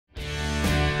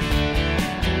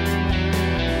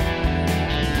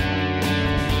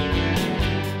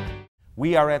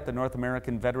We are at the North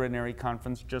American Veterinary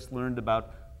Conference, just learned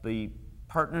about the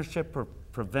Partnership for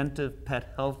Preventive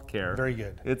Pet Healthcare. Very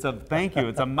good. Thank you.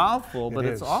 It's a mouthful, but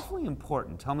it's is. awfully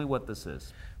important. Tell me what this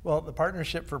is. Well, the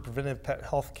Partnership for Preventive Pet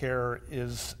Healthcare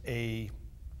is a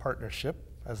partnership,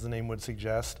 as the name would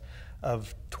suggest,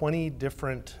 of 20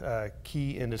 different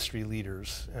key industry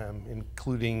leaders,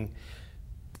 including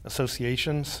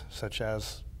associations such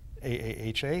as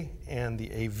AAHA and the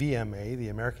AVMA, the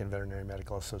American Veterinary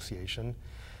Medical Association,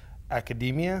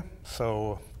 academia,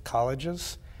 so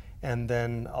colleges, and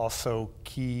then also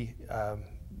key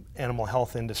animal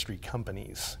health industry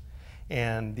companies.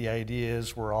 And the idea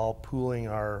is we're all pooling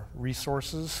our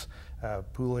resources,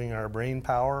 pooling our brain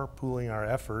power, pooling our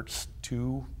efforts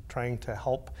to trying to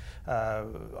help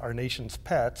our nation's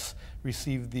pets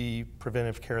receive the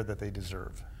preventive care that they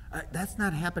deserve. That's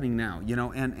not happening now, you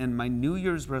know, and my New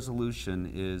Year's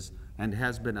resolution is, and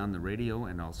has been on the radio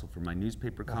and also for my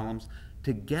newspaper columns,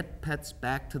 to get pets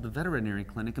back to the veterinary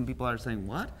clinic, and people are saying,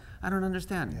 what? I don't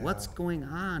understand. Yeah. What's going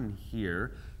on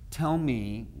here? Tell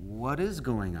me what is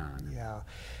going on. Yeah.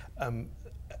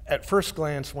 At first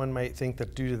glance, one might think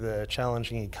that due to the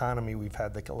challenging economy we've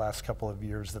had the last couple of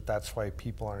years, that's why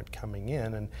people aren't coming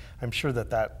in, and I'm sure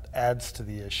that adds to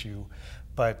the issue.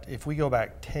 But if we go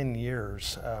back 10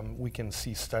 years, we can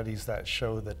see studies that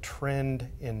show the trend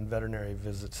in veterinary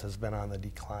visits has been on the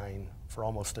decline for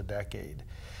almost a decade.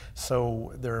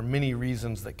 So there are many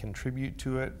reasons that contribute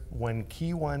to it. One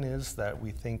key one is that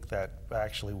we think that,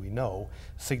 actually we know,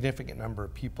 a significant number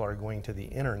of people are going to the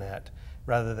internet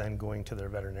rather than going to their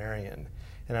veterinarian.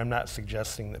 And I'm not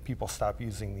suggesting that people stop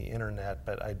using the internet,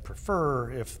 but I'd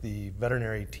prefer if the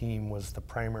veterinary team was the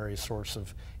primary source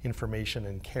of information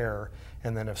and care,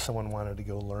 and then if someone wanted to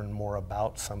go learn more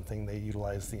about something, they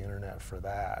utilize the internet for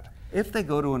that. If they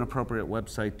go to an appropriate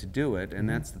website to do it, and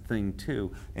that's the thing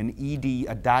too, a .edu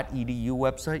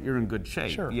website, you're in good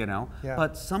shape, sure. You know? Yeah.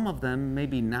 But some of them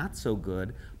maybe not so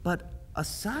good. But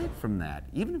aside from that,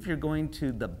 even if you're going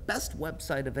to the best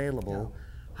website available,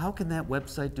 how can that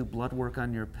website do blood work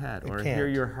on your pet or hear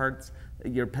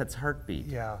your pet's heartbeat?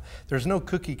 Yeah, there's no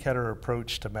cookie cutter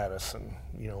approach to medicine,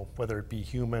 you know, whether it be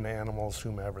human, animals,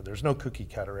 whomever. There's no cookie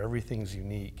cutter, everything's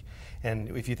unique.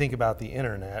 And if you think about the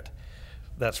internet,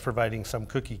 that's providing some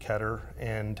cookie cutter,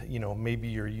 and you know, maybe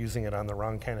you're using it on the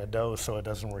wrong kind of dose, so it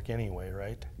doesn't work anyway,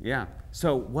 right? Yeah,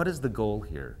 so what is the goal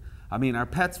here? I mean, our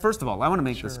pets, first of all, I want to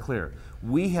make this clear.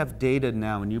 We have data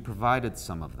now, and you provided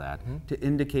some of that, to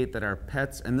indicate that our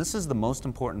pets, and this is the most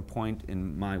important point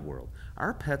in my world,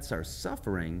 our pets are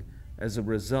suffering as a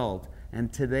result,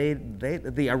 and today,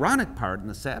 the ironic part and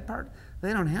the sad part,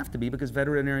 they don't have to be because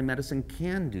veterinary medicine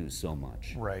can do so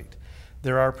much. Right.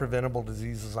 There are preventable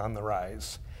diseases on the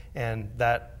rise, and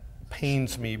that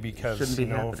pains me because you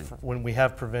know, when we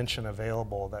have prevention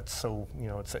available, that's so, you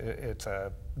know, it's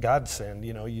a godsend.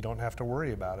 You know, you don't have to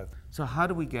worry about it. So how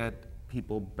do we get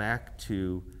people back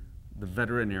to the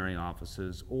veterinary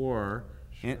offices, or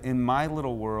in my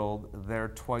little world, they're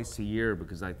twice a year,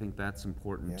 because I think that's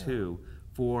important too.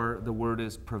 For the word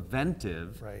is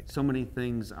preventive. Right. So many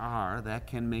things are that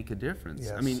can make a difference.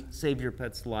 Yes. I mean, save your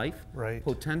pet's life, right,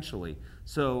 potentially.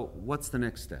 So what's the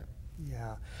next step?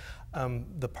 Yeah.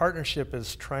 The partnership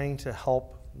is trying to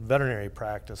help veterinary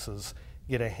practices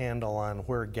get a handle on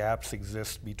where gaps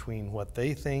exist between what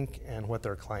they think and what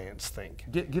their clients think.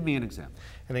 Give me an example.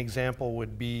 An example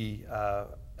would be,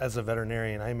 as a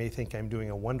veterinarian, I may think I'm doing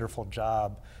a wonderful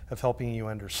job of helping you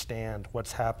understand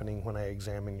what's happening when I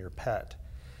examine your pet.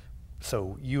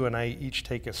 So you and I each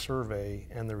take a survey,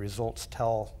 and the results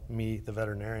tell me, the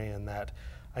veterinarian, that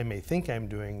I may think I'm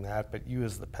doing that, but you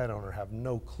as the pet owner have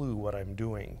no clue what I'm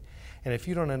doing. And if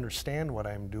you don't understand what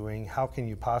I'm doing, how can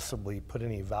you possibly put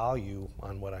any value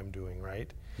on what I'm doing,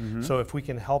 right? So if we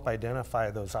can help identify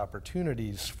those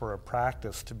opportunities for a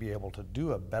practice to be able to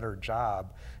do a better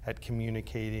job at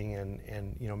communicating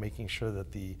and you know, making sure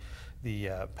that the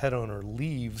pet owner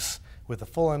leaves with a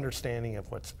full understanding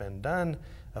of what's been done,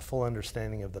 a full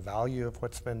understanding of the value of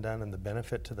what's been done and the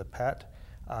benefit to the pet,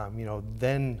 you know,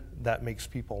 then that makes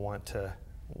people want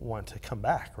to come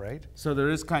back, right? So there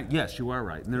is yes, you are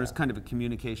right. And there is kind of a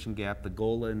communication gap. The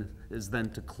goal is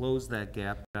then to close that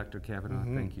gap. Dr. Cavanaugh,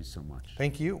 thank you so much.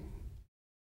 Thank you.